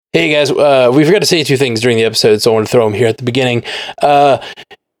Hey guys, we forgot to say two things during the episode, so I want to throw them here at the beginning.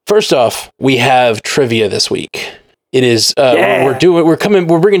 First off, we have trivia this week. It is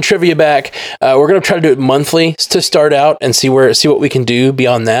we're bringing trivia back. We're gonna try to do it monthly to start out and see what we can do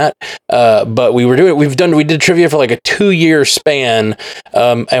beyond that. But we did trivia for like a 2-year span,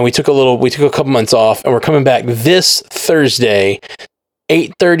 and we took a couple months off, and we're coming back this Thursday,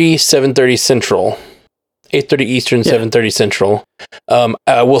 8:30, 7:30 Central. 8:30 Eastern, 7:30 Central.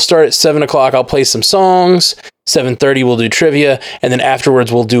 We'll start at 7 o'clock. I'll play some songs. 7:30 we'll do trivia, and then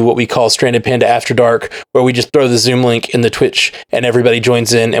afterwards we'll do what we call Stranded Panda After Dark, where we just throw the Zoom link in the Twitch and everybody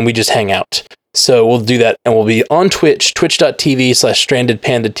joins in and we just hang out. So we'll do that, and we'll be on Twitch,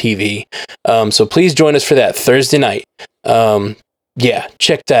 twitch.tv/strandedpandatv. So please join us for that Thursday night.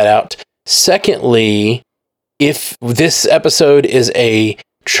 Check that out. Secondly, if this episode is a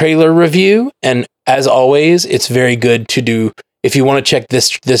trailer review, and as always, it's very good to do if you want to check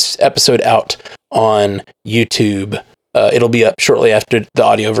this episode out on YouTube. It'll be up shortly after the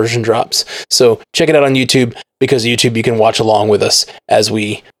audio version drops. So check it out on YouTube, because YouTube you can watch along with us as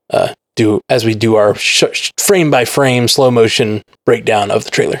we do our frame by frame slow motion breakdown of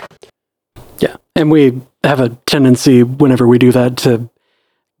the trailer. Yeah, and we have a tendency whenever we do that to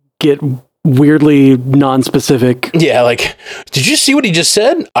get weirdly non-specific. Yeah, like, did you see what he just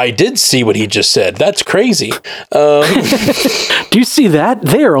said? I did see what he just said. That's crazy. Do you see that?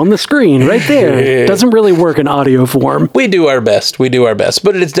 There on the screen, right there. It doesn't really work in audio form. We do our best, but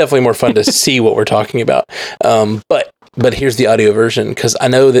it's definitely more fun to see what we're talking about. But here's the audio version, because I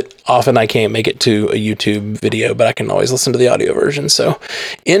know that often I can't make it to a YouTube video, but I can always listen to the audio version. So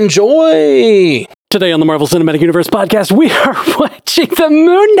enjoy! Today on the Marvel Cinematic Universe podcast, we are watching the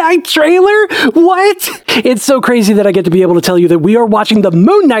Moon Knight trailer. What? It's so crazy that I get to be able to tell you that we are watching the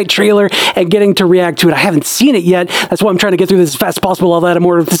Moon Knight trailer and getting to react to it. I haven't seen it yet. That's why I'm trying to get through this as fast as possible. All that and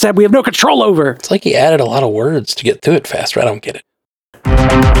more of this we have no control over. It's like he added a lot of words to get through it faster. I don't get it.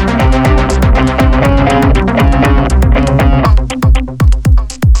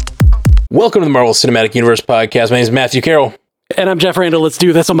 Welcome to the Marvel Cinematic Universe podcast. My name is Matthew Carroll. And I'm Jeff Randall. Let's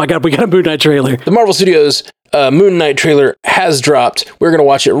do this. Oh my God, we got a Moon Knight trailer. The Marvel Studios Moon Knight trailer has dropped. We're going to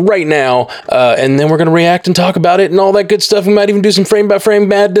watch it right now, and then we're going to react and talk about it and all that good stuff. We might even do some frame-by-frame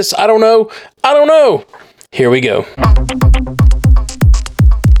madness. I don't know. Here we go.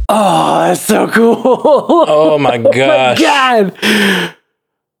 Oh, that's so cool. Oh my gosh. Oh my God.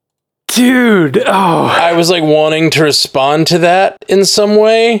 Dude. Oh. I was like wanting to respond to that in some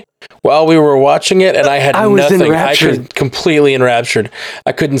way while we were watching it, and I had nothing. Enraptured. I could completely enraptured.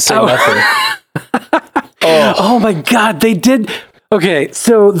 I couldn't say nothing. Oh my God, they did. Okay,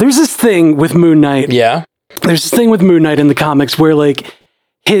 so there's this thing with Moon Knight. Yeah. There's this thing with Moon Knight in the comics where like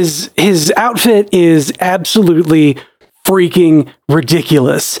his outfit is absolutely freaking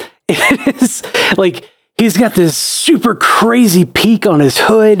ridiculous. It is like he's got this super crazy peak on his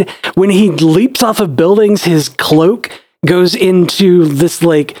hood. When he leaps off of buildings, his cloak goes into this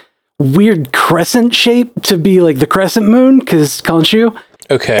like weird crescent shape to be like the crescent moon, because Khonshu.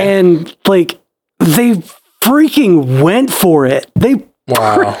 Okay. And like they freaking went for it. They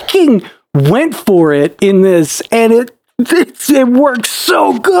freaking went for it in this, and it works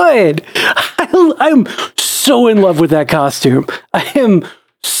so good. I'm so in love with that costume. I am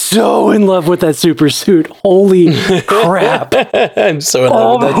so in love with that super suit. Holy crap. I'm so in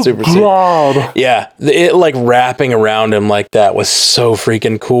love with that super suit. Yeah, it like wrapping around him like that was so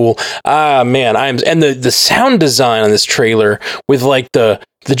freaking cool. Man, and the sound design on this trailer with like the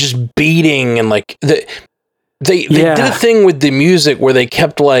just beating and like they did a thing with the music where they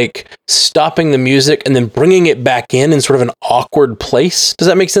kept like stopping the music and then bringing it back in sort of an awkward place. Does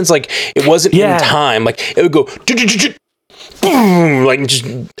that make sense? Like it wasn't in time. Like it would go boom, like just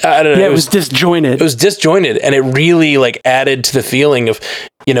I don't know. Yeah, it was disjointed. It was disjointed, and it really like added to the feeling of,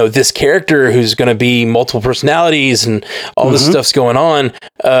 you know, this character who's going to be multiple personalities and all this stuff's going on,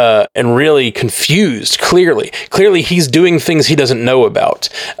 and really confused. Clearly, he's doing things he doesn't know about,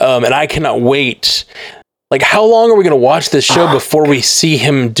 and I cannot wait. Like, how long are we going to watch this show before we see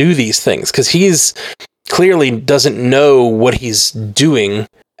him do these things? Because he's clearly doesn't know what he's doing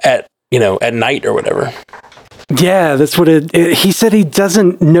at night or whatever. Yeah, that's what he said. He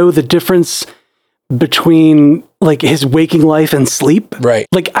doesn't know the difference between like his waking life and sleep. Right.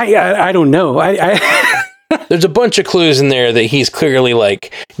 Like, I don't know. There's a bunch of clues in there that he's clearly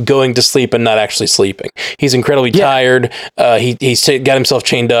like going to sleep and not actually sleeping. He's incredibly tired. He's got himself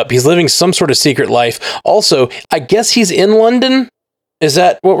chained up. He's living some sort of secret life. Also, I guess he's in London. Is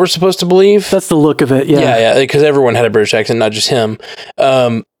that what we're supposed to believe? That's the look of it. Yeah. Yeah. Because everyone had a British accent, not just him.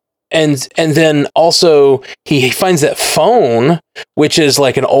 and then also he finds that phone, which is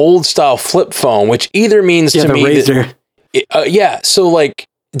like an old style flip phone, which either means to the me razor. that, so like,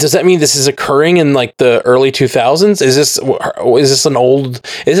 does that mean this is occurring in like the early 2000s? Is this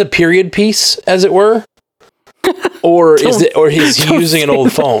a period piece, as it were? Or he's using an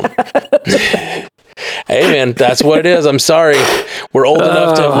old phone? Hey man, that's what it is. I'm sorry. We're old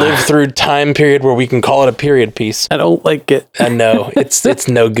enough to have lived through time period where we can call it a period piece. I don't like it. I know. It's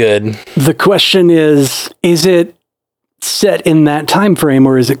no good. The question is it set in that time frame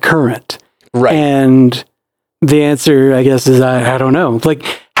or is it current? Right. And the answer, I guess, is I don't know. Like,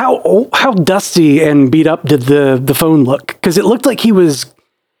 how dusty and beat up did the phone look? Because it looked like he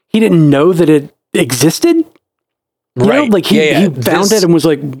didn't know that it existed. You know? Like he found it and was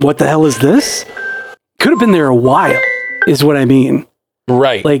like, "What the hell is this?" Could have been there a while, is what I mean.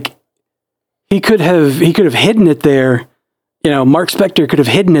 Right. Like he could have hidden it there. Mark Spector could have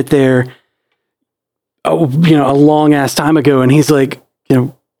hidden it there. A long ass time ago, and he's like,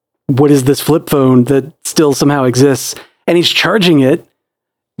 what is this flip phone that still somehow exists? And he's charging it.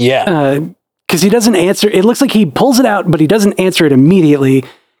 Yeah. Because he doesn't answer. It looks like he pulls it out, but he doesn't answer it immediately.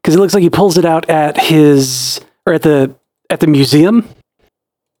 Because it looks like he pulls it out at the museum.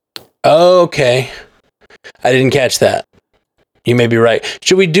 Okay. I didn't catch that. You may be right.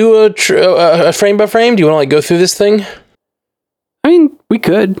 Should we do a frame by frame? Do you want to like go through this thing? I mean, we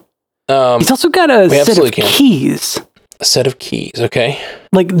could. He's also got a set of keys. A set of keys, okay.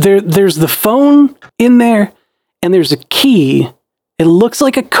 Like there's the phone in there, and there's a key. It looks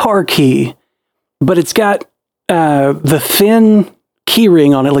like a car key, but it's got the thin key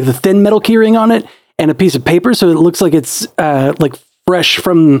ring on it, like the thin metal key ring on it, and a piece of paper, so it looks like it's like fresh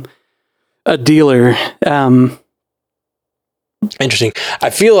from a dealer. Interesting. I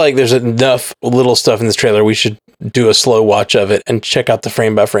feel like there's enough little stuff in this trailer. We should do a slow watch of it and check out the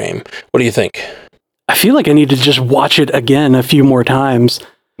frame by frame. What do you think? I feel like I need to just watch it again a few more times.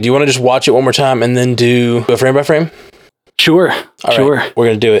 Do you want to just watch it one more time and then do a frame by frame? Sure. Sure. Right, we're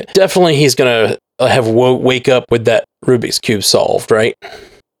going to do it. Definitely he's going to have wake up with that Rubik's Cube solved, right?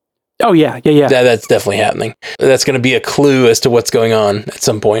 Oh, yeah. That's definitely happening. That's going to be a clue as to what's going on at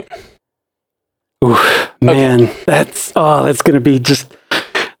some point. Ooh, man, okay. That's going to be it's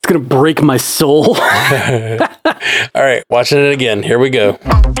going to break my soul. All right, watching it again. Here we go.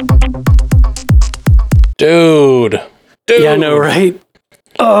 Dude. Yeah, I know, right?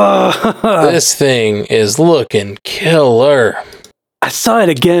 This thing is looking killer. I saw it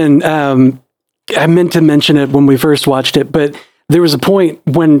again. I meant to mention it when we first watched it, but there was a point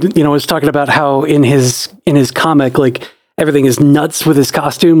when, I was talking about how in his comic, like everything is nuts with his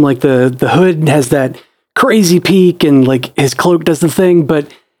costume. Like the hood has that crazy peak and like his cloak does the thing.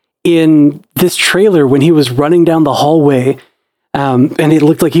 But in this trailer, when he was running down the hallway, and it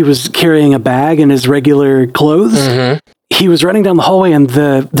looked like he was carrying a bag in his regular clothes. Mm-hmm. He was running down the hallway, and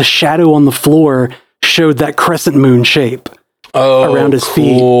the shadow on the floor showed that crescent moon shape around his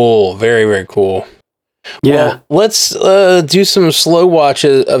feet. Cool. Very, very cool. Yeah. Well, let's do some slow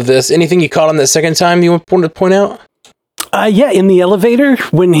watches of this. Anything you caught on that second time you want to point out? Yeah, in the elevator,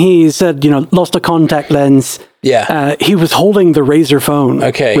 when he said, lost a contact lens. Yeah. He was holding the razor phone.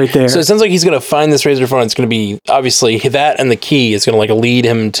 Okay. Right there. So it sounds like he's going to find this razor phone. It's going to be, obviously, that and the key is going to like lead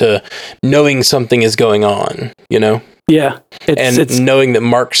him to knowing something is going on, Yeah. It's knowing that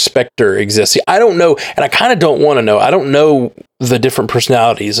Mark Spector exists. See, I don't know, and I kind of don't want to know. I don't know the different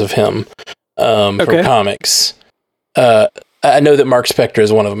personalities of him from comics. I know that Mark Spector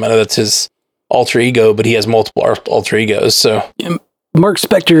is one of them. I know that's his alter ego, but he has multiple alter egos. So Mark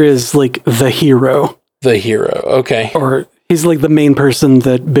Spector is like the hero. The hero, okay. Or he's like the main person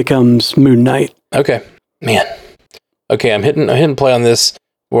that becomes Moon Knight. Okay, man. Okay, I'm hitting play on this.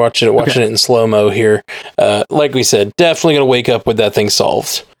 Watching it in slow-mo here. Like we said, definitely gonna wake up with that thing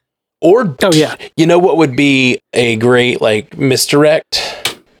solved. Or you know what would be a great like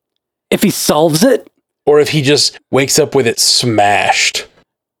misdirect? If he solves it, or if he just wakes up with it smashed.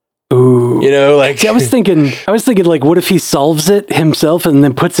 Ooh. Like I was thinking like, what if he solves it himself and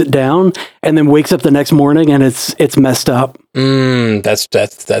then puts it down and then wakes up the next morning and it's messed up. That's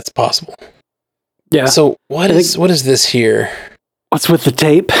possible. Yeah. So what is this here? What's with the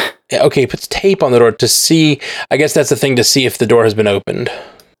tape? Yeah, okay, puts tape on the door to see. I guess that's the thing, to see if the door has been opened.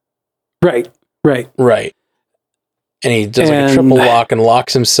 Right. And he does like a triple lock and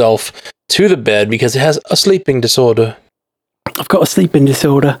locks himself to the bed because it has a sleeping disorder. I've got a sleeping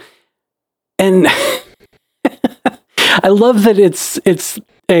disorder. And I love that it's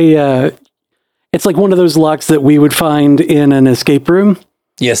like one of those locks that we would find in an escape room.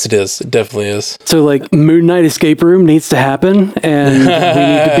 Yes, it is. It definitely is. So like Moon Knight escape room needs to happen and we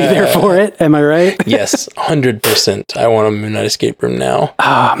need to be there for it. Am I right? Yes, 100%. I want a Moon Knight escape room now.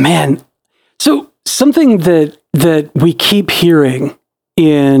 Ah, man. So something that we keep hearing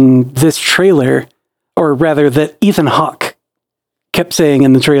in this trailer, or rather that Ethan Hawke kept saying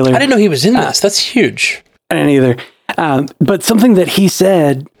in the trailer. I didn't know he was in this. That's huge. I didn't either. But something that he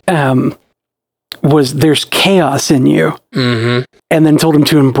said was there's chaos in you, Mm-hmm. and then told him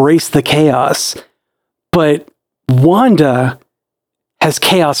to embrace the chaos. But Wanda has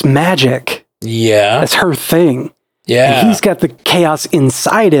chaos magic. Yeah. That's her thing. Yeah. And he's got the chaos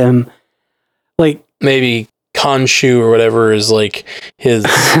inside him. Like, maybe Khonshu or whatever is like his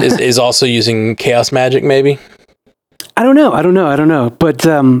is also using chaos magic, maybe. I don't know. But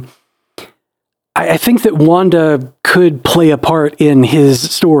I think that Wanda could play a part in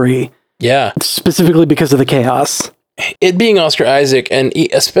his story. Yeah. Specifically because of the chaos. It being Oscar Isaac and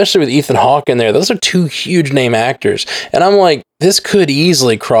especially with Ethan Hawke in there, those are two huge name actors. And I'm like, this could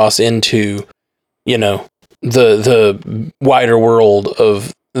easily cross into, you know, the wider world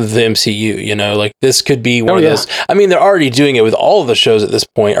of the MCU, you know, like this could be one of those. I mean, they're already doing it with all of the shows at this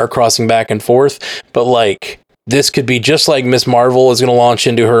point, are crossing back and forth, but like this could be just like Miss Marvel is going to launch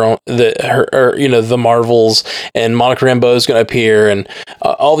into her own, the Marvels, and Monica Rambeau is going to appear, and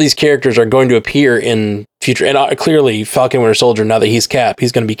all these characters are going to appear in future. And clearly, Falcon Winter Soldier, now that he's Cap,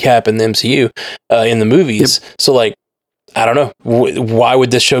 he's going to be Cap in the MCU in the movies. Yep. So, like, I don't know, why would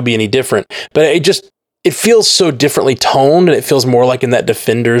this show be any different? But it feels so differently toned, and it feels more like in that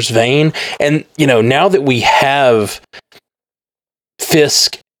Defenders vein. And you know, now that we have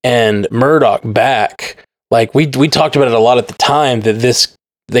Fisk and Murdoch back. Like we talked about it a lot at the time that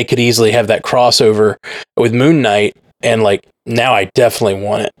they could easily have that crossover with Moon Knight, and like now I definitely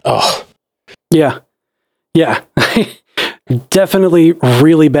want it. Oh, yeah, definitely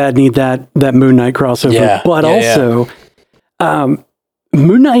really bad need that Moon Knight crossover. Yeah. But also,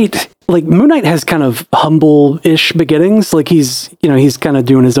 Moon Knight has kind of humble-ish beginnings. Like he's kind of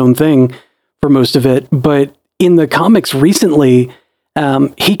doing his own thing for most of it. But in the comics recently,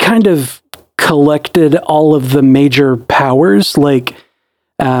 he kind of collected all of the major powers, like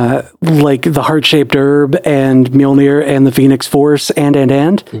the heart-shaped herb and Mjolnir and the Phoenix Force and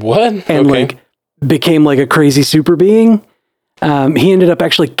what? And like became like a crazy super being. He ended up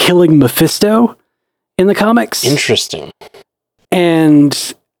actually killing Mephisto in the comics. Interesting.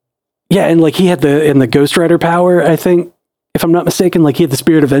 And yeah, and like he had the Ghost Rider power, I think, if I'm not mistaken. Like he had the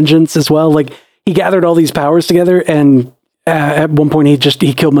Spirit of Vengeance as well. Like he gathered all these powers together, and at one point he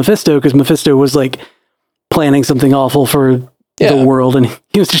killed Mephisto because Mephisto was like planning something awful for the world, and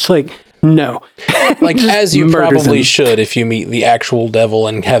he was just like, no. Like as you probably should if you meet the actual devil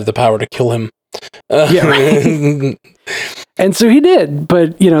and have the power to kill him. Yeah, right. And so he did,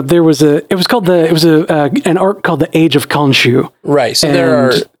 but you know, an arc called the Age of Khonshu. Right. So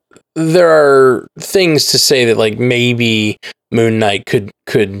there are things to say that like maybe Moon Knight could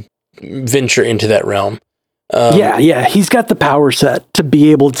venture into that realm. Yeah, he's got the power set to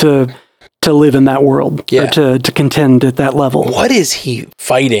be able to live in that world, or to contend at that level. What is he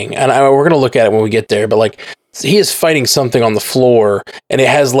fighting? And we're going to look at it when we get there, but like he is fighting something on the floor, and it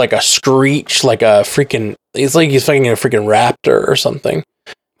has like a screech, like a freaking, it's like he's fighting a freaking raptor or something.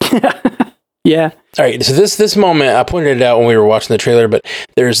 Yeah. All right. So this moment, I pointed it out when we were watching the trailer, but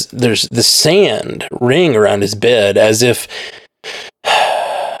there's the sand ring around his bed as if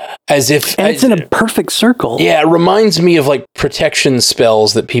and it's in a perfect circle. Yeah, it reminds me of like protection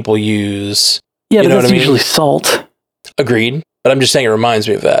spells that people use. Yeah, but that's usually salt. Agreed. But I'm just saying it reminds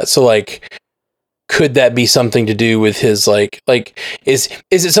me of that. So like, could that be something to do with his like is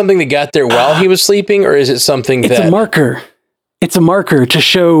it something that got there while he was sleeping, or is it something it's a marker? It's a marker to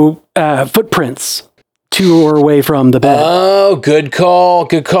show footprints to or away from the bed. Oh, good call.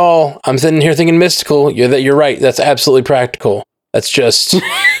 Good call. I'm sitting here thinking mystical. You're right. That's absolutely practical. That's just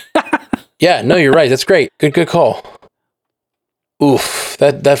yeah, no, you're right. That's great. Good call. Oof,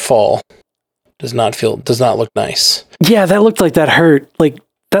 that fall does not look nice. Yeah, that looked like that hurt. Like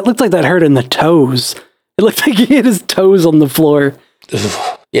that looked like that hurt in the toes. It looked like he hit his toes on the floor.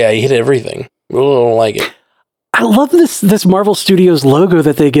 Yeah, he hit everything. Really don't like it. I love this Marvel Studios logo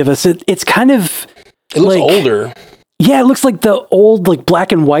that they give us. It's kind of it looks older. Yeah, it looks like the old like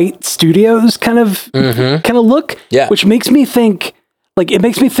black and white studios kind of look. Yeah, which makes me think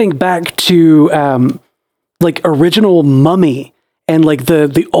back to like original Mummy and like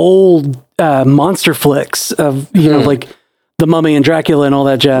the old monster flicks of know like the Mummy and Dracula and all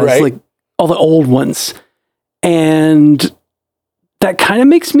that jazz, right. Like all the old ones, and that kind of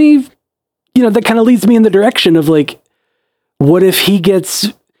makes me, that kind of leads me in the direction of like what if he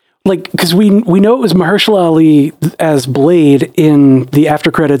gets like, because we know it was Mahershala Ali as Blade in the after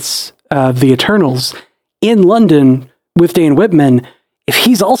credits of The Eternals in London with Dane Whitman.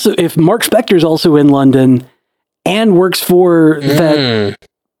 If Mark Spector's also in London and works for that,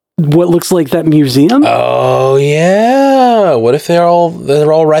 what looks like that museum. Oh yeah. What if they're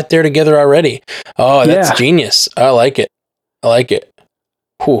all right there together already? Oh, that's genius. I like it.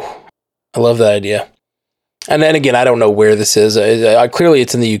 Whew. I love that idea. And then again, I don't know where this is. Clearly,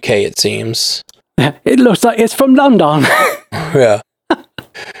 it's in the UK. It seems. It looks like it's from London. Yeah.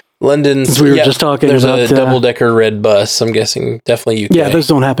 London. Since we were just talking there's about a double-decker red bus. I'm guessing definitely UK. Yeah, those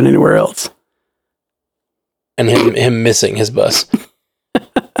don't happen anywhere else. And him missing his bus.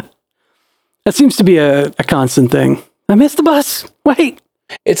 That seems to be a constant thing. I missed the bus. Wait.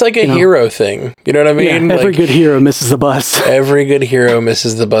 It's like a hero thing. You know what I mean? Yeah, every good hero misses the bus. Every good hero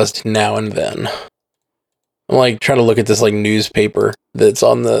misses the bus now and then. I'm like trying to look at this like newspaper that's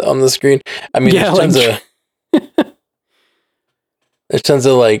on the screen. I mean, there's tons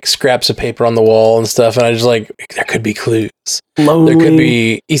of like scraps of paper on the wall and stuff, and I just like there could be clues. Lonely, there could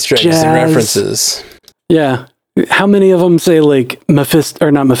be Easter eggs and references. Yeah, how many of them say like Mephisto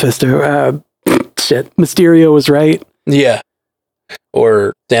or not Mephisto? Mysterio was right. Yeah,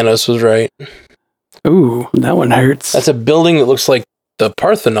 or Thanos was right. Ooh, that one hurts. That's a building that looks like the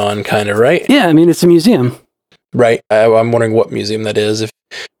Parthenon, kind of, right? Yeah, I mean it's a museum. Right. I'm wondering what museum that is. If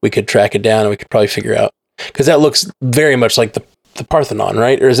we could track it down, we could probably figure out, because that looks very much like the Parthenon,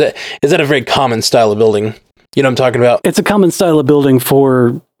 right? Or is that a very common style of building? You know what I'm talking about? It's a common style of building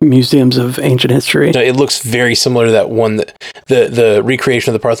for museums of ancient history. It looks very similar to that one that the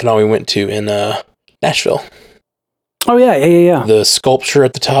recreation of the Parthenon we went to in Nashville. Oh yeah. The sculpture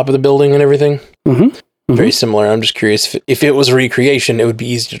at the top of the building and everything. Mm-hmm. Very similar. I'm just curious if it was a recreation, it would be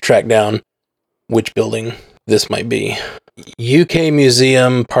easy to track down which building this might be. UK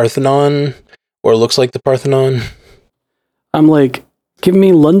Museum Parthenon, or looks like the Parthenon. I'm like, give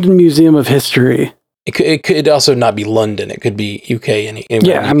me London Museum of History. It could also not be London. It could be UK.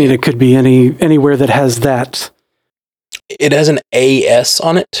 Yeah, I mean, it could be anywhere that has that. It has an AS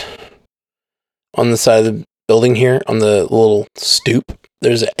on it. On the side of the building here, on the little stoop,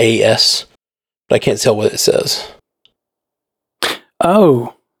 there's an AS, but I can't tell what it says.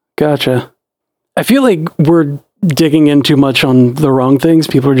 Oh, gotcha. I feel like we're digging in too much on the wrong things.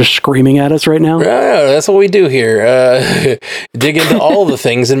 People are just screaming at us right now. Yeah, that's what we do here. Dig into all the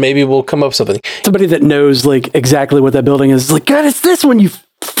things and maybe we'll come up with something. Somebody that knows like exactly what that building is like, God, it's this one, you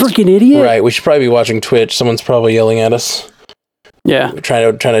freaking idiot. Right. We should probably be watching Twitch. Someone's probably yelling at us. Yeah. We're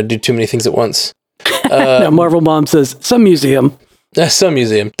trying to do too many things at once. Now Marvel Mom says, some museum. Some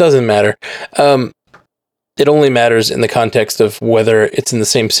museum. Doesn't matter. It only matters in the context of whether it's in the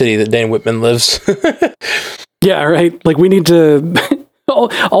same city that Dane Whitman lives. Yeah, right. Like we need to.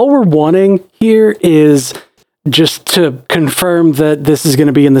 all we're wanting here is just to confirm that this is going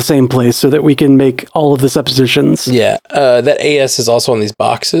to be in the same place, so that we can make all of the suppositions. Yeah, that AS is also on these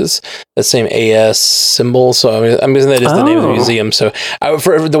boxes. The same AS symbol. So I'm guessing that is the name of the museum. So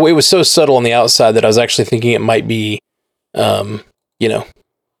for the way it was so subtle on the outside that I was actually thinking it might be, like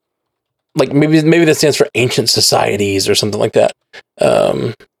maybe that stands for Ancient Societies or something like that.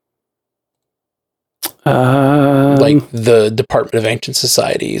 Like the Department of Ancient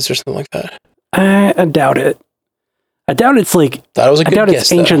Societies or something like that. I doubt it. I doubt it's like. That was a good guess,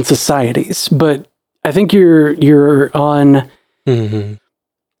 it's Ancient Societies, but I think you're on. Mm-hmm.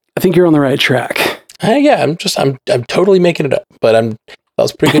 I think you're on the right track. Yeah, I'm totally making it up, but that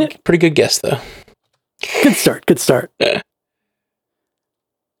was pretty good guess though. Good start. Yeah.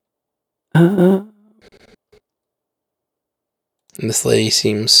 And this lady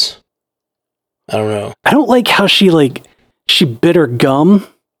seems, I don't know. I don't like how she bit her gum.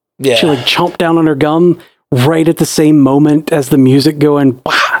 Yeah. She chomped down on her gum right at the same moment as the music going.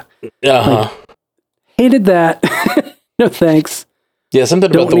 Bah! Hated that. No thanks. Yeah,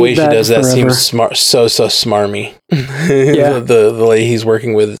 something about the way she does that seems smart, so smarmy. Yeah. the lady he's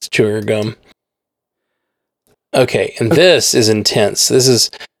working with is chewing her gum. Okay, and this is intense. This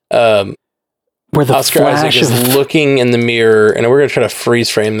is where the Oscar Isaac is looking in the mirror, and we're going to try to freeze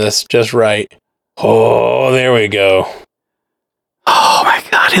frame this just right. Oh, there we go. Oh my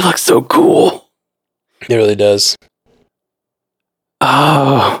God, he looks so cool. It really does.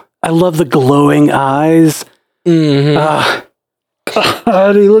 Oh, I love the glowing eyes. Mm-hmm.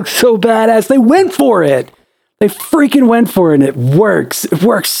 God, he looks so badass. They went for it. They freaking went for it, and it works. It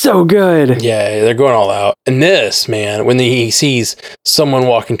works so good. Yeah, they're going all out. And this, man, when he sees someone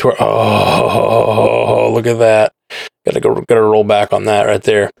walking toward, look at that. Gotta roll back on that right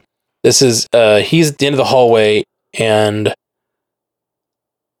there. This is, he's at the end of the hallway, and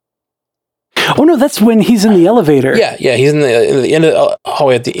Oh no, that's when he's in the elevator. Yeah, he's in the end of the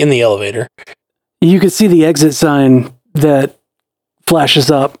hallway in the elevator. You can see the exit sign that flashes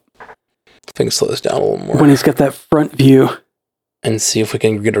up. Things slows down a little more when he's got that front view. And see if we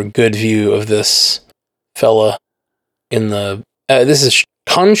can get a good view of this fella in the. This is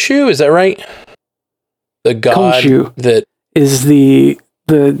Khonshu, is that right? The god Khonshu that is the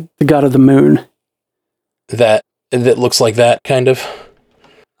god of the moon. That looks like that kind of.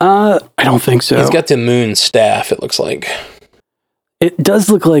 I don't think so. He's got the moon staff. It looks like. It does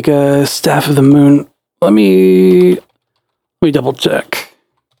look like a staff of the moon. Let me double check.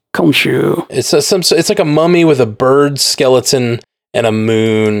 Khonshu. It's like a mummy with a bird skeleton and a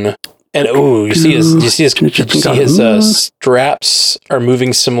moon. And you see his straps are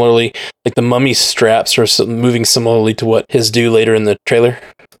moving similarly, like the mummy's straps are moving similarly to what his do later in the trailer.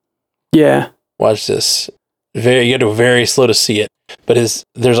 Yeah. Watch this. You got to be very slow to see it, but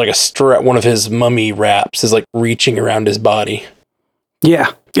there's like a strap. One of his mummy wraps is like reaching around his body.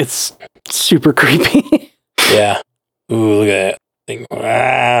 Yeah, it's super creepy. Yeah. Ooh, look at that thing.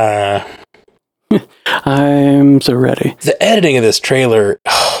 Ah. I'm so ready. The editing of this trailer,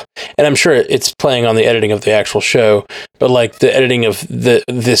 and I'm sure it's playing on the editing of the actual show, but like the editing of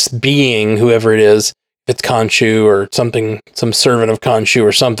this being, whoever it is, if it's Khonshu or something, some servant of Khonshu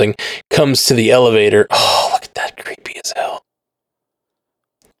or something, comes to the elevator. Oh, look at that, creepy as hell.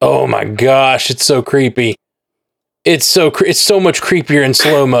 Oh my gosh, it's so creepy. It's so much creepier in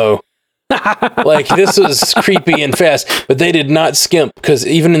slow-mo. Like, this was creepy and fast, but they did not skimp, because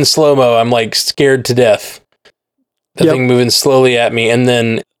even in slow-mo, I'm like scared to death. The thing moving slowly at me, and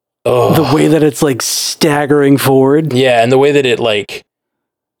then the way that it's like staggering forward. Yeah, and the way that it like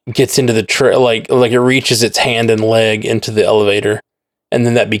gets into the like it reaches its hand and leg into the elevator, and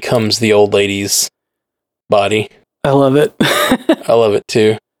then that becomes the old lady's body. I love it. I love it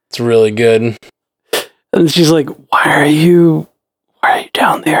too. It's really good. And she's like, why are you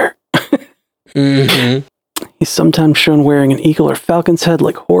down there? Mm-hmm. He's sometimes shown wearing an eagle or falcon's head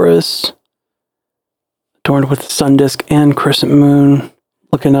like Horus, adorned with sun disk and crescent moon.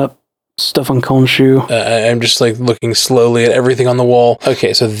 Looking up stuff on Khonshu. I'm just like looking slowly at everything on the wall.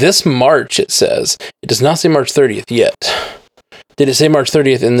 Okay, so this March, it says. It does not say March 30th yet. Did it say March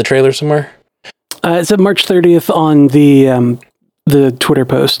 30th in the trailer somewhere? It said March 30th on the Twitter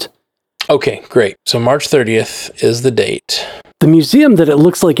post. Okay, great. So March 30th is the date. The museum that it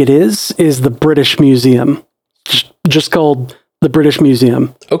looks like it is the British Museum. Just called the British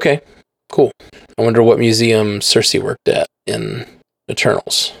Museum. Okay, cool. I wonder what museum Cersei worked at in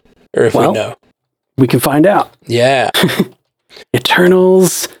Eternals. Or if we know. We can find out. Yeah.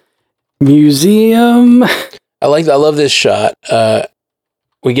 Eternals Museum. I love this shot.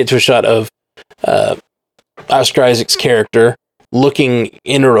 We get to a shot of Oscar Isaac's character looking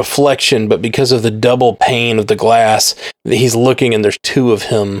in a reflection, but because of the double pane of the glass, he's looking and there's two of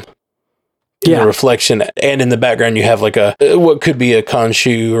him in the reflection. And in the background, you have like what could be a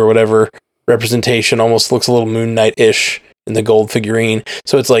Khonshu or whatever representation. Almost looks a little Moon Knight-ish in the gold figurine.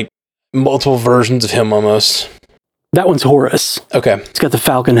 So it's like multiple versions of him almost. That one's Horus. Okay. It's got the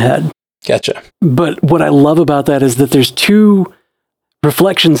falcon head. Gotcha. But what I love about that is that there's two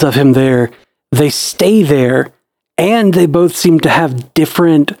reflections of him there. They stay there, and they both seem to have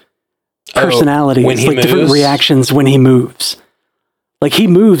different personalities, when he like moves? different reactions when he moves. Like he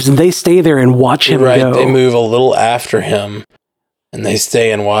moves and they stay there and watch him go. They move a little after him and they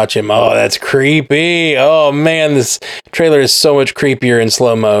stay and watch him. Oh, that's creepy. Oh man, this trailer is so much creepier in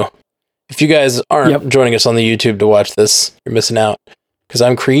slow-mo. If you guys aren't joining us on the YouTube to watch this, you're missing out because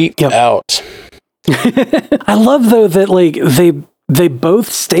I'm creeped out. I love though that like they both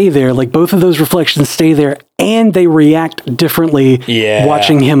stay there, like both of those reflections stay there and they react differently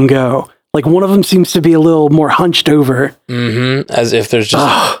watching him go. Like one of them seems to be a little more hunched over. Mm-hmm. As if there's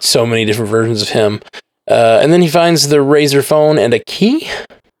just so many different versions of him. And then he finds the Razor phone and a key.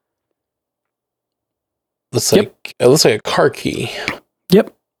 It looks like a car key.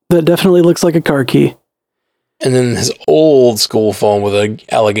 Yep. That definitely looks like a car key. And then his old school phone with an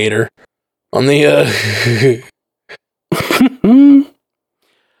alligator on the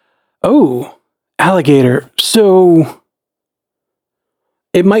Oh, alligator. So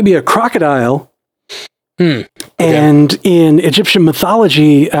it might be a crocodile. Okay. And in Egyptian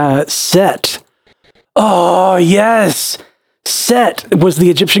mythology, Set. Oh, yes. Set was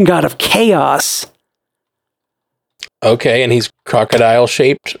the Egyptian god of chaos. Okay, and he's crocodile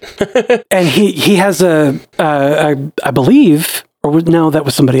shaped. And he has I believe, no, that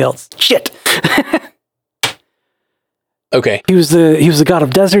was somebody else. Shit. Okay. He was the god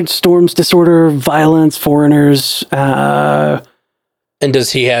of desert, storms, disorder, violence, foreigners. And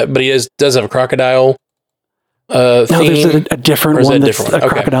does he have? But he does have a crocodile. No, theme? there's a different one that's a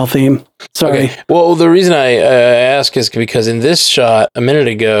crocodile theme. Sorry. Okay. Well, the reason I ask is because in this shot a minute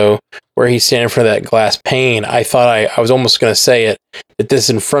ago, where he's standing in front of that glass pane, I thought I was almost going to say it, that this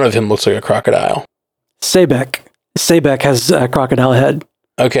in front of him looks like a crocodile. Sabek has a crocodile head.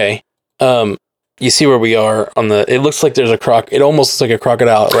 Okay. You see where we are on the. It looks like there's a it almost looks like a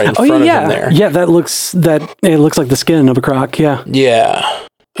crocodile right in front of him there. Yeah, it looks like the skin of a croc. Yeah. Yeah.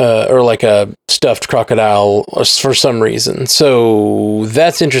 Or like a stuffed crocodile for some reason. So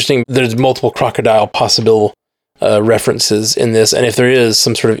that's interesting. There's multiple crocodile possible references in this, and if there is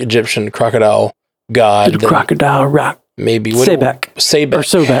some sort of Egyptian crocodile god, crocodile rock, maybe Sabek or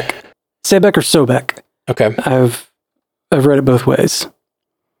Sobek, Sabek or Sobek. Okay, I've read it both ways.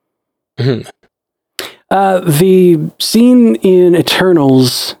 Mm-hmm. The scene in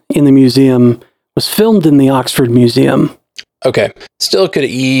Eternals in the museum was filmed in the Oxford Museum. Okay, still could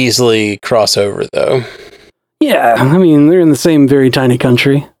easily cross over though. Yeah, I mean they're in the same very tiny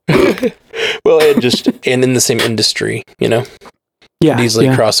country. Well, and in the same industry, you know. Yeah, could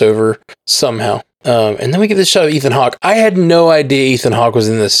easily cross over somehow. And then we get this shot of Ethan Hawke. I had no idea Ethan Hawke was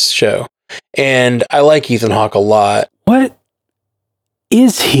in this show, and I like Ethan Hawke a lot. What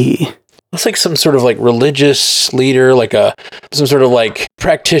is he? Looks like some sort of like religious leader, like some sort of like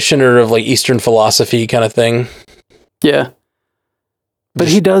practitioner of like Eastern philosophy kind of thing. Yeah. But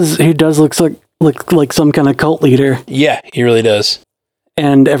he does look like some kind of cult leader. Yeah, he really does.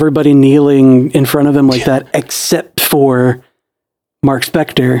 And everybody kneeling in front of him like that, except for Mark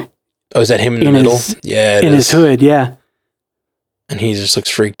Spector. Oh, is that him in the middle? Yeah, in his hood, yeah. And he just looks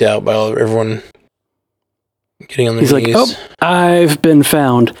freaked out by everyone getting on their knees. He's like, "Oh, I've been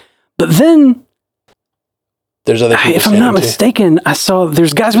found." But then, there's other people. If I'm not mistaken, I saw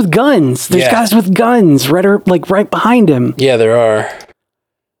there's guys with guns. There's guys with guns right behind him. Yeah, there are.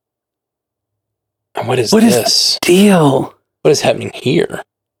 And what is this? What is the deal? What is happening here?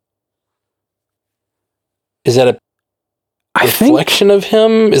 Is that a reflection of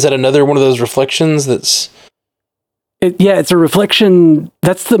him? Is that another one of those reflections that's... it's a reflection.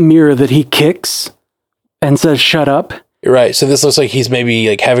 That's the mirror that he kicks and says, "Shut up." You're right. So this looks like he's maybe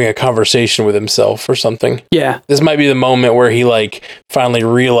like having a conversation with himself or something. Yeah. This might be the moment where he like finally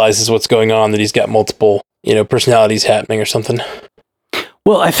realizes what's going on, that he's got multiple, personalities happening or something.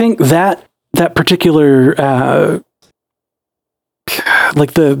 Well, I think that particular,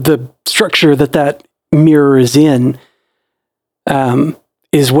 like the structure that mirror is in,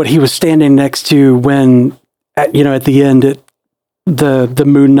 is what he was standing next to when, at the end, the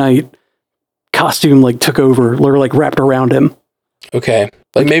Moon Knight costume like took over or like wrapped around him. Okay.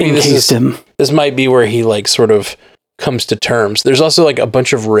 Like maybe this might be where he like sort of comes to terms. There's also like a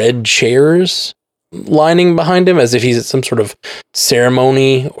bunch of red chairs lining behind him as if he's at some sort of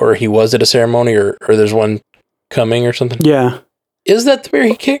ceremony, or he was at a ceremony, or there's one coming or something. Yeah. Is that where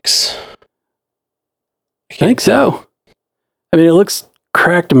he kicks? I think so. I mean, it looks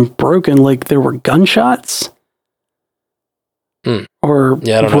cracked and broken, like there were gunshots. Or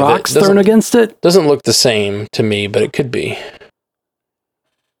rocks thrown against it. Doesn't look the same to me, but it could be.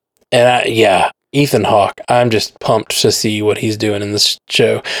 And Ethan Hawke, I'm just pumped to see what he's doing in this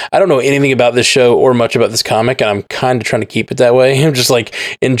show. I don't know anything about this show or much about this comic, and I'm kind of trying to keep it that way. I'm just like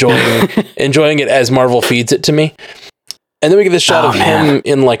enjoying it as Marvel feeds it to me. And then we get this shot of him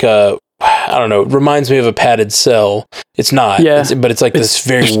in like a, I don't know, reminds me of a padded cell. It's not, but it's like this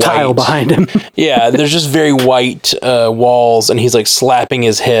very white tile behind him. Yeah, there's just very white walls, and he's like slapping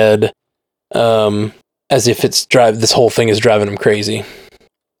his head, as if this whole thing is driving him crazy.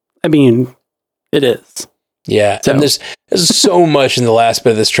 I mean, it is. Yeah, so. And there's so much in the last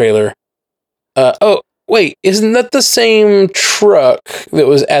bit of this trailer. Oh, wait, isn't that the same truck that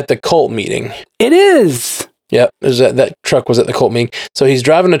was at the cult meeting? It is. Yep, that truck was at the cult meeting. So he's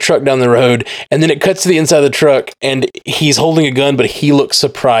driving a truck down the road, and then it cuts to the inside of the truck, and he's holding a gun, but he looks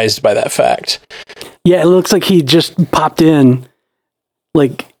surprised by that fact. Yeah, it looks like he just popped in.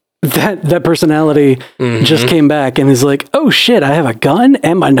 Like, that personality just came back and is like, "Oh shit, I have a gun,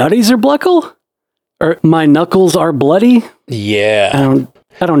 and my nutties are buckle? Or my knuckles are bloody?" Yeah.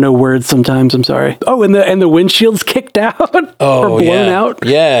 I don't know words sometimes, I'm sorry. Oh, and the windshield's kicked out or blown out.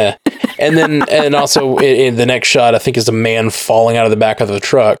 Yeah. And also in the next shot, I think, is a man falling out of the back of the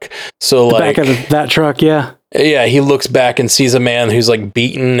truck. So the back of that truck, yeah. Yeah, he looks back and sees a man who's like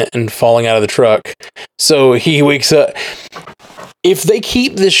beaten and falling out of the truck. So he wakes up. If they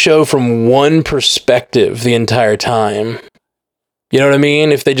keep this show from one perspective the entire time, you know what I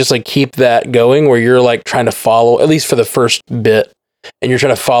mean? If they just like keep that going where you're like trying to follow, at least for the first bit, and you're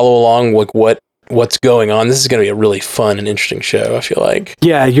trying to follow along like what what's going on. This is going to be a really fun and interesting show, I feel like.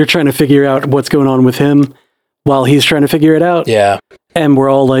 Yeah, you're trying to figure out what's going on with him while he's trying to figure it out. Yeah. And we're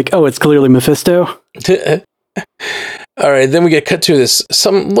all like, oh, it's clearly Mephisto. All right, then we get cut to this.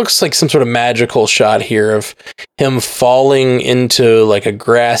 Looks like some sort of magical shot here of him falling into like a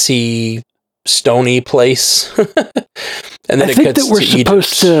grassy, stony place, and then I think that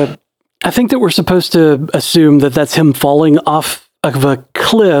we're supposed to assume that that's him falling off of a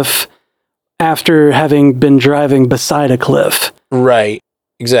cliff after having been driving beside a cliff. Right.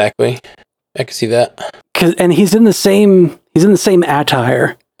 Exactly. I can see that. And he's in the same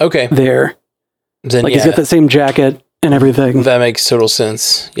attire. Okay. There. Then, he's got the same jacket and everything. That makes total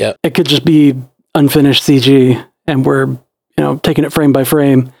sense. Yep. It could just be unfinished CG, and we're taking it frame by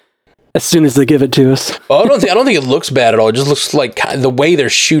frame as soon as they give it to us. Well, I don't think it looks bad at all. It just looks like the way they're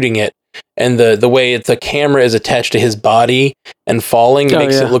shooting it and the way the camera is attached to his body and falling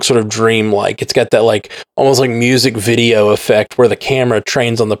makes it look sort of dreamlike. It's got that like almost like music video effect where the camera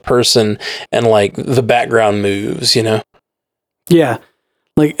trains on the person and like the background moves. Yeah.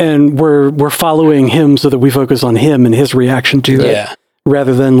 And we're following him so that we focus on him and his reaction to it,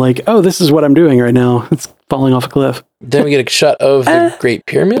 rather than like, oh, this is what I'm doing right now. It's falling off a cliff. Then we get a shot of the Great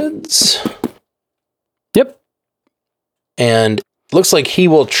Pyramids. Yep. And looks like he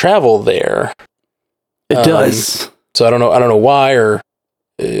will travel there. It does. So I don't know why or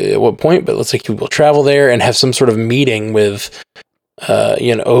at what point, but it looks like he will travel there and have some sort of meeting with.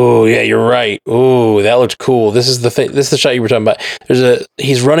 Oh yeah, you're right. Oh, that looked cool. This is the thing. This is the shot you were talking about.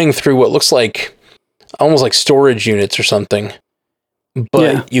 He's running through what looks like almost like storage units or something,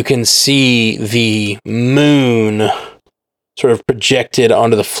 but you can see the moon sort of projected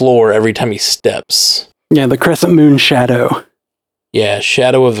onto the floor every time he steps. Yeah, the crescent moon shadow. Yeah,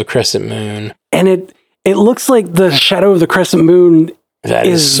 shadow of the crescent moon. And it looks like the shadow of the crescent moon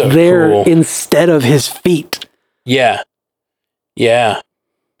is so there cool. Instead of his feet. Yeah. Yeah.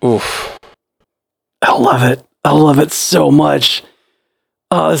 Oof. I love it. I love it so much.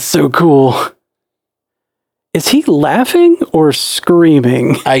 Oh, it's so cool. Is he laughing or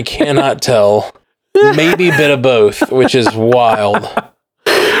screaming? I cannot tell. Maybe a bit of both, which is wild.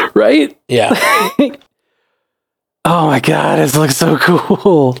 Right? Yeah. Oh my God, this looks so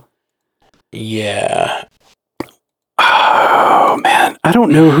cool. Yeah. Oh man, I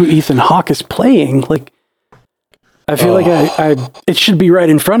don't know who Ethan Hawke is playing. I feel like it should be right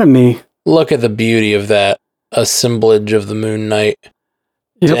in front of me. Look at the beauty of that assemblage of the Moon Knight.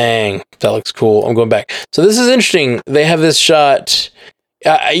 Yep. Dang, that looks cool. I'm going back. So this is interesting. They have this shot.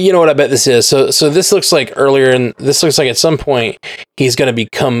 You know what I bet this is? So this looks like earlier, and this looks like at some point he's going to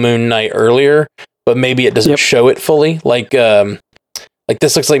become Moon Knight earlier, but maybe it doesn't show it fully. Like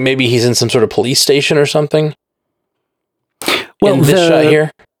this looks like maybe he's in some sort of police station or something. Well, in this shot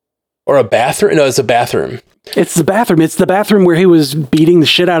here, or a bathroom? No, it's a bathroom. It's the bathroom. It's the bathroom where he was beating the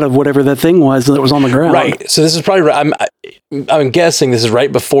shit out of whatever that thing was that was on the ground. Right. So this is probably right. I'm guessing this is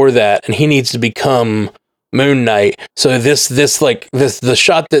right before that, and he needs to become Moon Knight. So the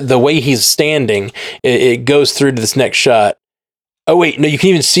shot that the way he's standing, it goes through to this next shot. Oh wait, no, you can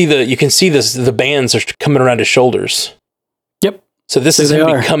even see the bands are coming around his shoulders. Yep. So this is him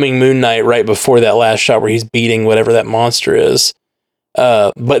becoming Moon Knight right before that last shot where he's beating whatever that monster is.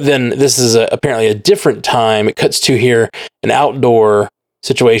 But then this is apparently a different time. It cuts to here an outdoor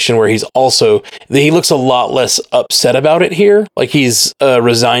situation where he looks a lot less upset about it here. Like he's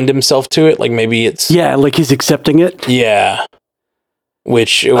resigned himself to it. Like maybe it's like he's accepting it. Yeah,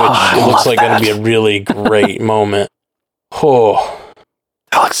 which it looks like going to be a really great moment. Oh,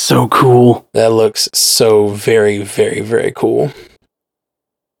 that looks so cool. That looks so very, very, very cool.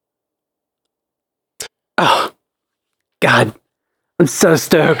 Oh, God. I'm so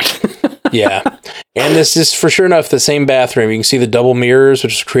stoked. Yeah. And this is for sure enough the same bathroom. You can see the double mirrors,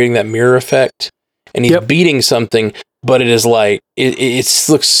 which is creating that mirror effect. And he's beating something, but it is like, it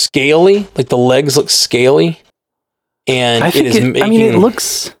looks scaly. Like the legs look scaly. And it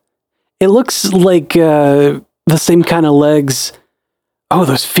looks like the same kind of legs. Oh,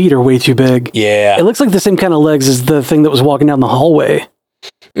 those feet are way too big. Yeah. It looks like the same kind of legs as the thing that was walking down the hallway.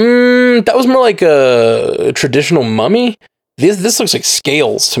 That was more like a traditional mummy. This looks like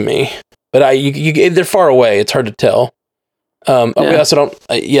scales to me, but they're far away. It's hard to tell. We also don't.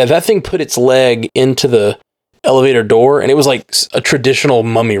 That thing put its leg into the elevator door, and it was like a traditional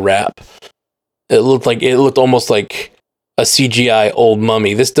mummy wrap. It looked almost like a CGI old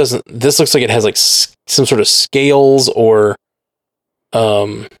mummy. This doesn't. This looks like it has like some sort of scales or,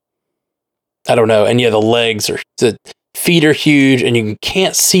 I don't know. And the feet are huge, and you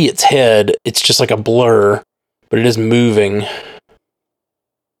can't see its head. It's just like a blur. But it is moving.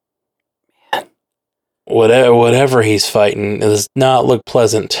 whatever he's fighting does not look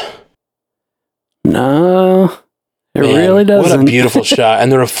pleasant. No, it really doesn't. What a beautiful shot.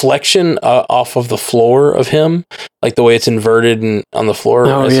 And the reflection off of the floor of him, like the way it's inverted and on the floor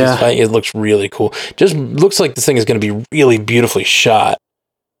as he's fighting, it looks really cool. Just looks like this thing is going to be really beautifully shot.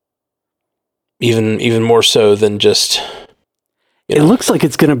 Even more so than just... It looks like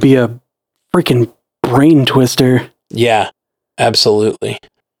it's going to be a freaking brain twister. Yeah, absolutely.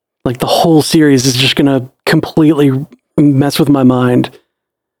 Like the whole series is just going to completely mess with my mind.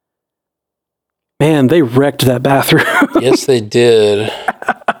 Man, they wrecked that bathroom. Yes, they did.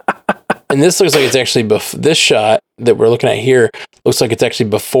 And this looks like it's actually this shot that we're looking at here looks like it's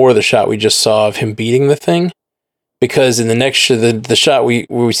actually before the shot we just saw of him beating the thing. Because in the next the shot where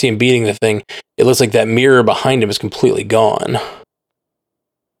we see him beating the thing, it looks like that mirror behind him is completely gone.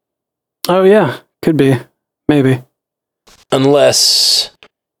 Oh yeah, could be, maybe. Unless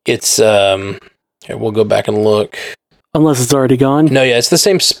it's here, we'll go back and look. Unless it's already gone. No, yeah, it's the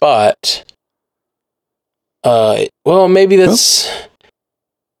same spot. Well, maybe that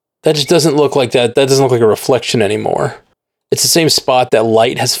just doesn't look like that. That doesn't look like a reflection anymore. It's the same spot that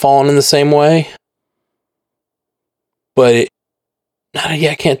light has fallen in the same way. But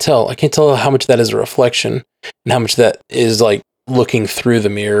I can't tell. I can't tell how much that is a reflection and how much that is like looking through the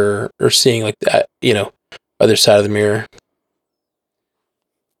mirror or seeing like that, other side of the mirror.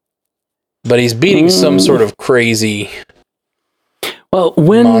 But he's beating some sort of crazy. Well,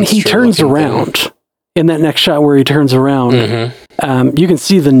 when he turns around in that next shot where he turns around, you can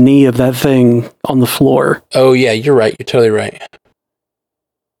see the knee of that thing on the floor. Oh yeah, you're right. You're totally right.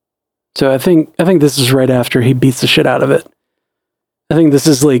 So I think this is right after he beats the shit out of it. I think this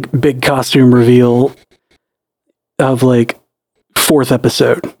is like big costume reveal of like 4th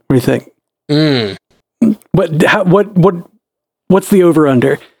episode. What do you think? What's the over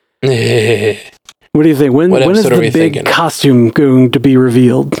under? What do you think? When is the big costume going to be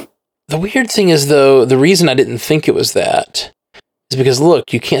revealed? The weird thing is, though, the reason I didn't think it was that is because,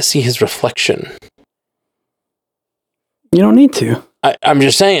 look, you can't see his reflection. You don't need to. I'm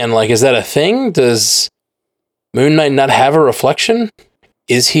just saying, like, is that a thing? Does Moon Knight not have a reflection?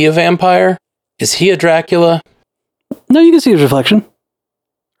 Is he a vampire? Is he a Dracula? No, you can see his reflection.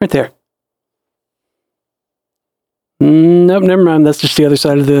 Right there. Nope, never mind. That's just the other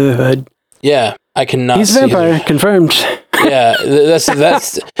side of the hood. Yeah, I cannot see. He's a vampire, confirmed. Yeah, that's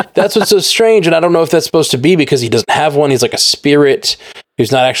what's so strange, and I don't know if that's supposed to be because he doesn't have one. He's like a spirit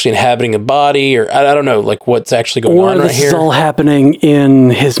who's not actually inhabiting a body, or I don't know, like what's actually going on right here. Or this is all happening in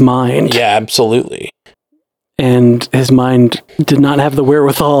his mind. Yeah, absolutely. And his mind did not have the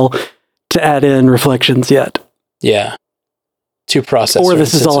wherewithal to add in reflections yet. Yeah. To process. Or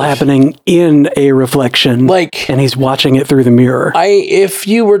this is all happening in a reflection, and he's watching it through the mirror. If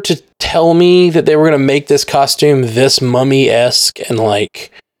you were to tell me that they were going to make this costume this mummy-esque and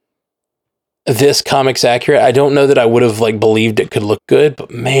like this comics accurate, I don't know that I would have like believed it could look good,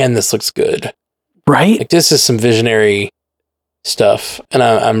 but man, this looks good. Right? Like this is some visionary stuff, and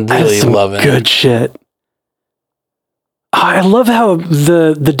I'm really loving good shit. I love how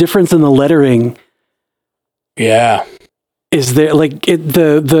the difference in the lettering. Yeah. Is there like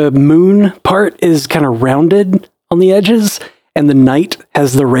the moon part is kind of rounded on the edges, and the night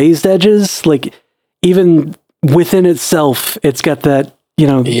has the raised edges. Like even within itself, it's got that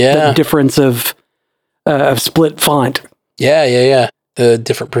that difference of split font. Yeah. The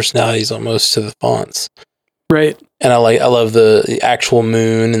different personalities almost to the fonts, right? And I love the actual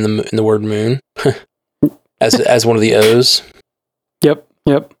moon and the word moon as one of the O's. Yep.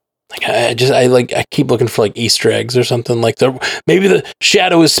 Like I keep looking for like Easter eggs or something like maybe the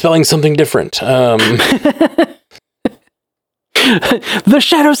shadow is spelling something different. The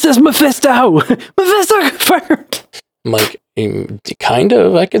shadow says Mephisto. Mephisto confirmed. I'm like, kind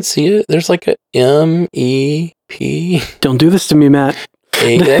of. I could see it. There's like a M-E-P. Don't do this to me, Matt.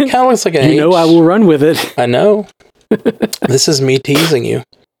 That kind of looks like an H. I will run with it. I know. This is me teasing you.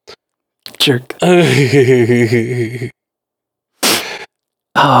 Jerk.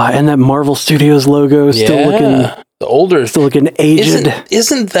 And that Marvel Studios logo still looking aged.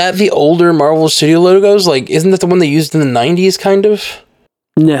 Isn't that the older Marvel Studio logos? Like, isn't that the one they used in the 90s, kind of?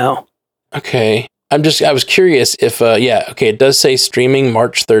 No. Okay. I was curious if, it does say streaming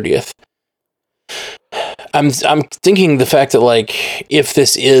March 30th. I'm thinking the fact that, like, if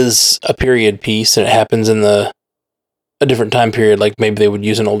this is a period piece and it happens in a different time period, like, maybe they would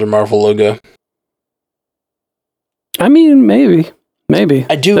use an older Marvel logo. I mean, maybe.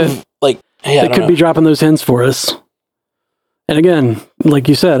 I do they could be dropping those hints for us. And again, like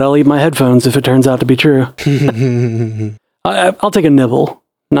you said, I'll eat my headphones if it turns out to be true. I'll take a nibble.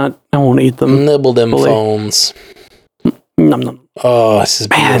 I won't eat them. Nibble them fully. phones. Nom, nom. Oh, this is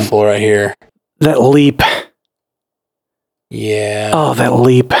beautiful right here. That leap. Yeah. Oh, that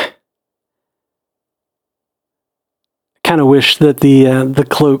leap. Kind of wish that the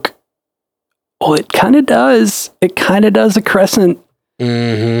cloak. Oh, it kind of does. It kind of does a crescent.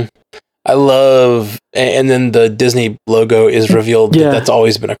 Mm-hmm. I love, and then the Disney logo is revealed. Yeah. That's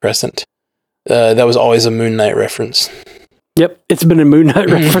always been a crescent. That was always a Moon Knight reference. Yep, it's been a Moon Knight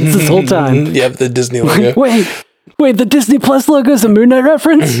reference this whole time. Yep, the Disney logo. Wait, the Disney Plus logo is a Moon Knight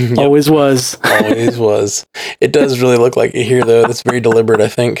reference? Yep. Always was. Always was. It does really look like it here, though. That's very deliberate, I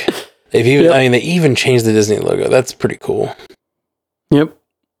think. They've even, Yep. I mean, they even changed the Disney logo. That's pretty cool. Yep.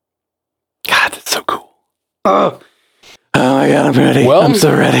 God, that's so cool. Oh my God, I'm ready. Well, I'm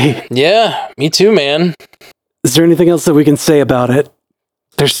so ready. Yeah, me too, man. Is there anything else that we can say about it?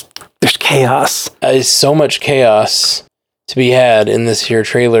 There's chaos. There's so much chaos to be had in this here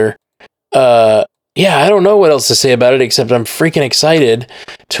trailer. Yeah, I don't know what else to say about it except I'm freaking excited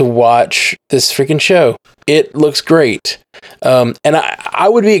to watch this freaking show. It looks great. And I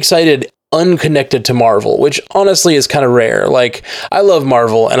would be excited unconnected to Marvel, which honestly is kind of rare. Like, I love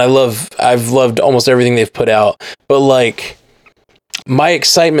Marvel and I've loved almost everything they've put out, but like my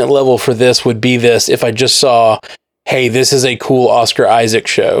excitement level for this would be this if I just saw, hey, this is a cool Oscar Isaac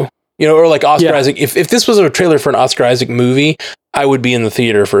show. You know, or like Oscar Isaac. If this was a trailer for an Oscar Isaac movie, I would be in the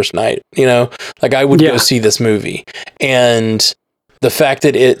theater first night. You know, like I would go see this movie. And the fact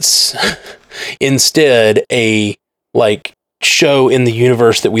that it's instead a like show in the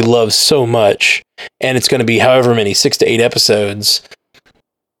universe that we love so much, and it's going to be however many 6 to 8 episodes.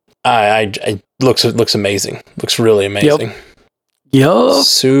 I looks amazing. Looks really amazing. Yup.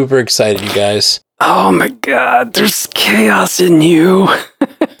 Super excited, you guys. Oh my God, there's chaos in you.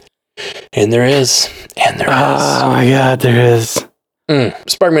 And there is. Oh my God, there is.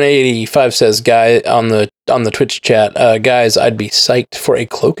 Sparkman85 says, guy on the Twitch chat, guys, I'd be psyched for a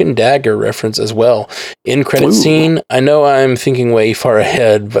Cloak and Dagger reference as well. In credit scene, I know I'm thinking way far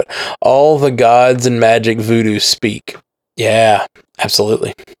ahead, but all the gods and magic voodoo speak. Yeah,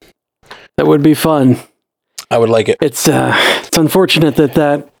 absolutely. That would be fun. I would like it. It's unfortunate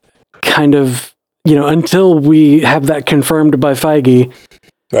that kind of, you know, until we have that confirmed by Feige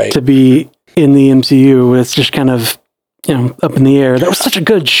to be in the MCU, it's just kind of, you know, up in the air. That was such a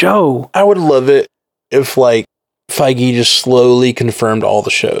good show. I would love it if like Feige just slowly confirmed all the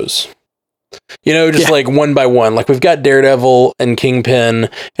shows. You know, just like one by one. Like we've got Daredevil and Kingpin,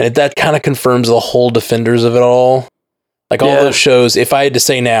 and that kind of confirms the whole Defenders of it all. Like all those shows, if I had to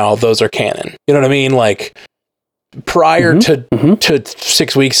say now, those are canon. You know what I mean? Like prior to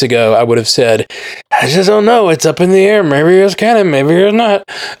 6 weeks ago, I would have said, I just don't know. It's up in the air. Maybe it's canon. Maybe it's not.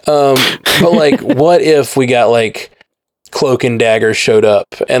 But like, what if we got like Cloak and Dagger showed up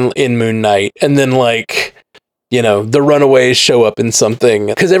and in Moon Knight, and then like, you know, the Runaways show up in something?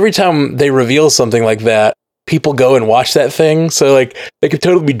 Because every time they reveal something like that, people go and watch that thing. So like, they could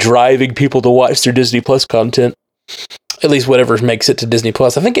totally be driving people to watch their Disney Plus content. At least whatever makes it to Disney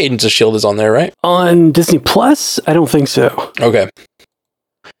Plus. I think Agents of S.H.I.E.L.D. is on there, right? On Disney Plus? I don't think so. Okay.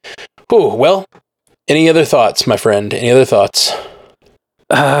 Ooh, well, any other thoughts, my friend? Any other thoughts?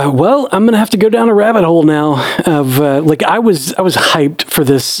 Well, I'm gonna have to go down a rabbit hole now. Of like, I was hyped for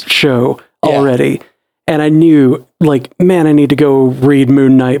this show already, and I knew, like, man, I need to go read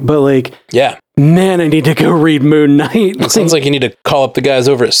Moon Knight. But like, man, I need to go read Moon Knight. It sounds like you need to call up the guys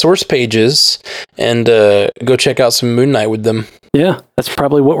over at Source Pages and go check out some Moon Knight with them. Yeah, that's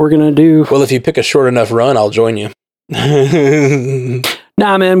probably what we're gonna do. Well, if you pick a short enough run, I'll join you.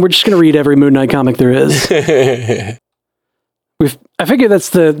 Nah, man, we're just gonna read every Moon Knight comic there is. I figure that's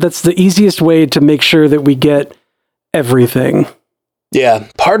the easiest way to make sure that we get everything. Yeah,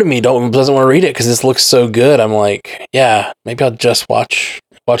 part of me doesn't want to read it because this looks so good. I'm like, yeah, maybe I'll just watch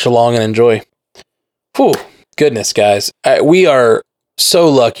along and enjoy. Whew, goodness, guys, we are so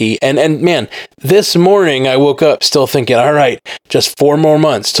lucky. And man, this morning I woke up still thinking, all right, just 4 more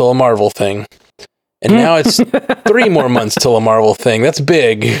months till a Marvel thing, and now it's 3 more months till a Marvel thing. That's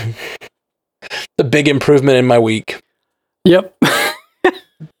big. The big improvement in my week. Yep.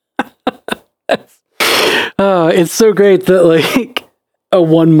 It's so great that like a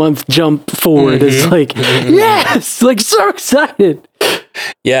 1 month jump forward is like, yes, like so excited.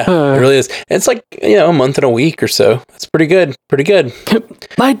 Yeah, it really is. It's like, you know, a month and a week or so. It's pretty good. Pretty good.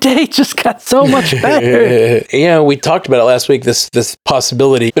 My day just got so much better. Yeah, we talked about it last week, this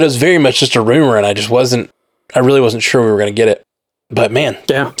possibility, but it was very much just a rumor, and I really wasn't sure we were going to get it. But man,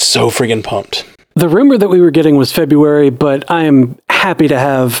 so freaking pumped. The rumor that we were getting was February, but I am happy to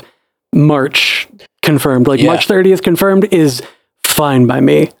have March confirmed. Like March 30th confirmed is fine by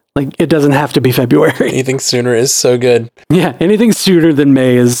me. Like, it doesn't have to be February. Anything sooner is so good. Yeah, anything sooner than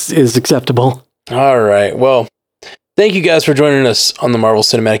May is acceptable. All right. Well, thank you guys for joining us on the Marvel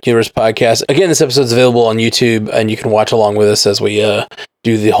Cinematic Universe podcast. Again, this episode's available on YouTube, and you can watch along with us as we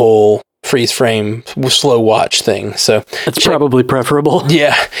do the whole freeze frame slow watch thing. So it's probably preferable.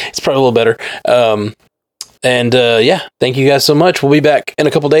 Yeah, it's probably a little better. Yeah, thank you guys so much. We'll be back in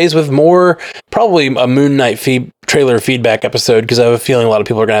a couple days with more, probably a Moon Knight trailer feedback episode, because I have a feeling a lot of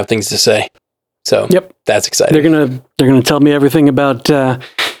people are going to have things to say. So yep, that's exciting. They're gonna tell me everything about the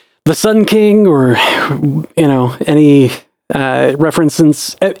Sun King, or any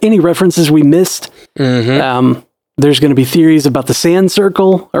references we missed. Mm-hmm. There's going to be theories about the sand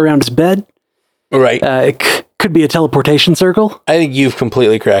circle around his bed. Right. It could be a teleportation circle. I think you've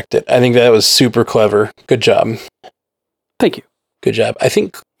completely cracked it. I think that was super clever. Good job. Thank you. Good job. I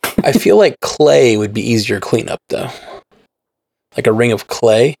feel like clay would be easier to clean up, though. Like a ring of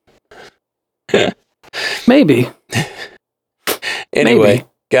clay. Maybe. Anyway,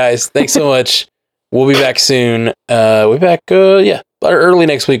 guys, thanks so much. We'll be back soon. We'll be back, early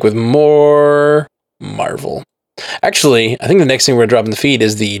next week with more Marvel. Actually, I think the next thing we're going to drop in the feed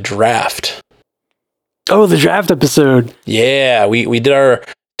is the draft. Oh, the draft episode. Yeah, we did our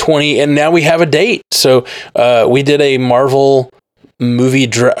 20, and now we have a date. So we did a Marvel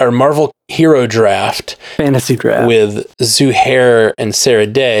Marvel hero draft. Fantasy draft. With Zuhair and Sarah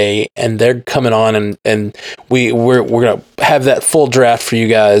Day, and they're coming on, and we're going to have that full draft for you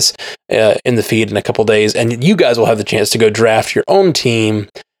guys in the feed in a couple days, and you guys will have the chance to go draft your own team.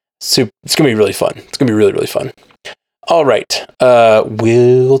 So it's going to be really fun. It's going to be really, really fun. All right.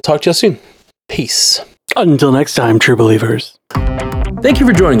 We'll talk to you soon. Peace. Until next time, true believers. Thank you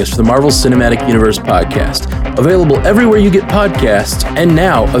for joining us for the Marvel Cinematic Universe podcast. Available everywhere you get podcasts, and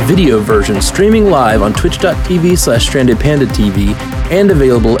now a video version streaming live on twitch.tv/strandedpandatv and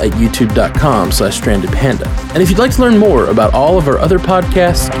available at youtube.com/strandedpanda. And if you'd like to learn more about all of our other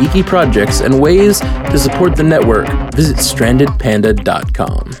podcasts, geeky projects, and ways to support the network, visit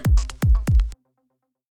strandedpanda.com.